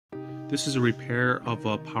This is a repair of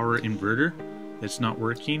a power inverter that's not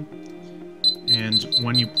working, and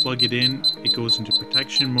when you plug it in, it goes into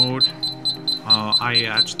protection mode. I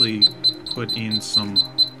actually put in some,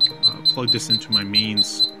 plugged this into my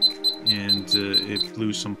mains, and it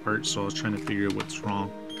blew some parts, so I was trying to figure out what's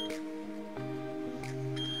wrong.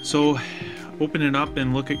 So open it up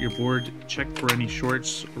and look at your board, check for any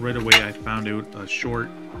shorts. Right away I found out a short,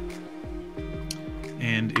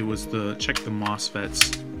 and it was check the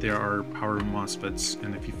MOSFETs. There are power MOSFETs,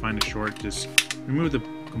 and if you find a short, just remove the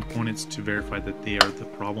components to verify that they are the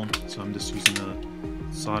problem. So I'm just using a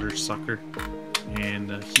solder sucker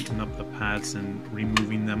and heating up the pads and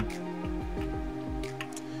removing them.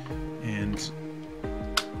 And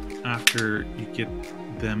after you get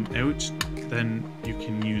them out, then you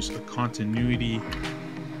can use a continuity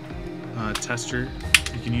tester.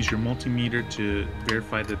 You can use your multimeter to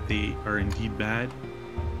verify that they are indeed bad.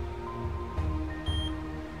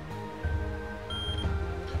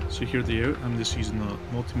 So here they are. I'm just using the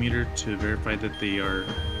multimeter to verify that they are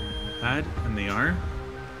bad, and they are.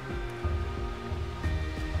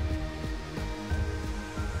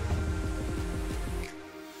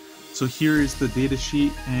 So here is the data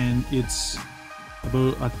sheet, and it's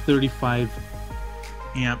about a 35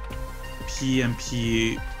 amp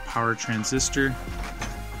PMP power transistor.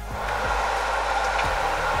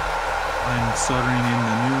 I'm soldering in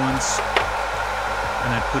the new ones,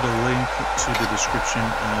 and I put a link to the description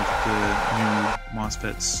of the new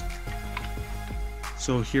MOSFETs.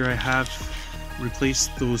 So here I have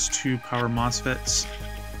replaced those two power MOSFETs,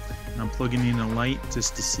 and I'm plugging in a light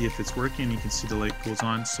just to see if it's working. You can see the light goes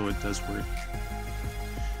on, so it does work.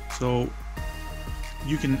 So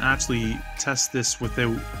you can actually test this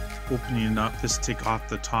without opening it up. Just take off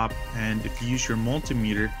the top, and if you use your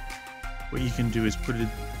multimeter, what you can do is put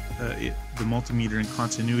the multimeter in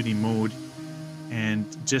continuity mode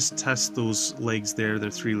and just test those legs there,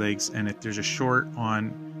 the three legs, and if there's a short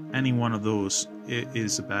on any one of those, it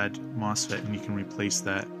is a bad MOSFET, and you can replace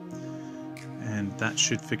that, and that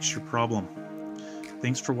should fix your problem.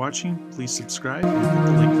 Thanks for watching. Please subscribe and hit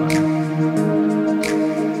the like button.